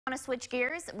Want to switch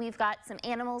gears? We've got some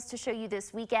animals to show you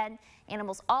this weekend.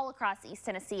 Animals all across East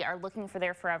Tennessee are looking for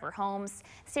their forever homes.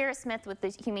 Sarah Smith with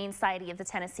the Humane Society of the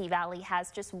Tennessee Valley has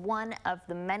just one of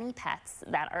the many pets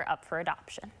that are up for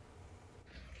adoption.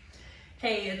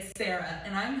 Hey, it's Sarah,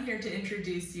 and I'm here to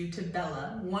introduce you to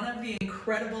Bella, one of the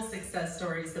incredible success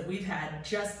stories that we've had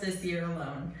just this year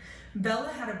alone. Bella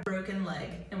had a broken leg,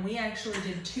 and we actually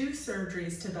did 2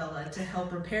 surgeries to Bella to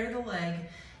help repair the leg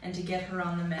and to get her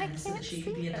on the mend so that she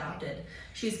could be adopted.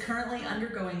 She's currently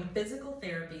undergoing physical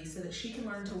therapy so that she can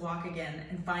learn to walk again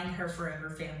and find her forever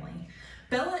family.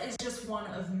 Bella is just one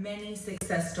of many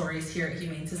success stories here at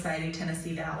Humane Society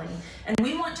Tennessee Valley, and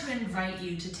we want to invite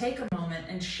you to take a moment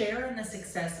and share in the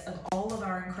success of all of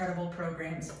our incredible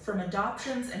programs, from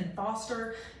adoptions and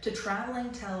foster to traveling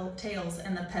tales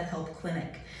and the Pet Help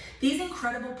Clinic. These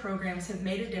incredible programs have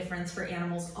made a difference for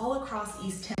animals all across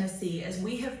East Tennessee, as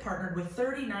we have partnered with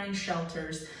 39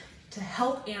 shelters to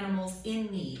help animals in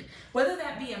need, whether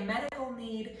that be a medical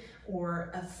need or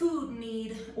a food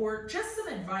need or just some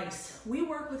advice. We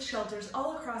work with shelters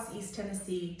all across East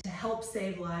Tennessee to help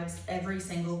save lives every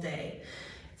single day.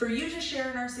 For you to share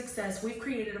in our success, we've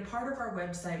created a part of our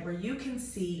website where you can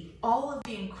see all of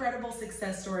the incredible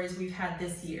success stories we've had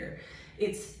this year.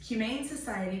 It's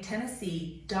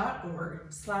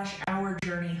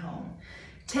humanesocietytennessee.org/ourjourneyhome.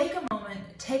 Take a moment,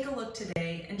 take a look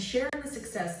today, and share in the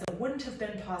success that wouldn't have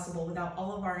been possible without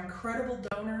all of our incredible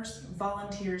donors,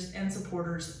 volunteers, and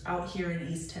supporters out here in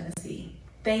East Tennessee.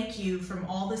 Thank you from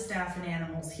all the staff and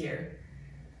animals here.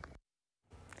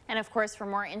 And of course, for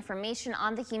more information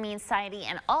on the Humane Society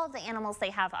and all of the animals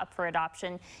they have up for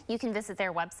adoption, you can visit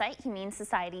their website,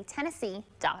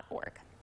 humanesocietytennessee.org.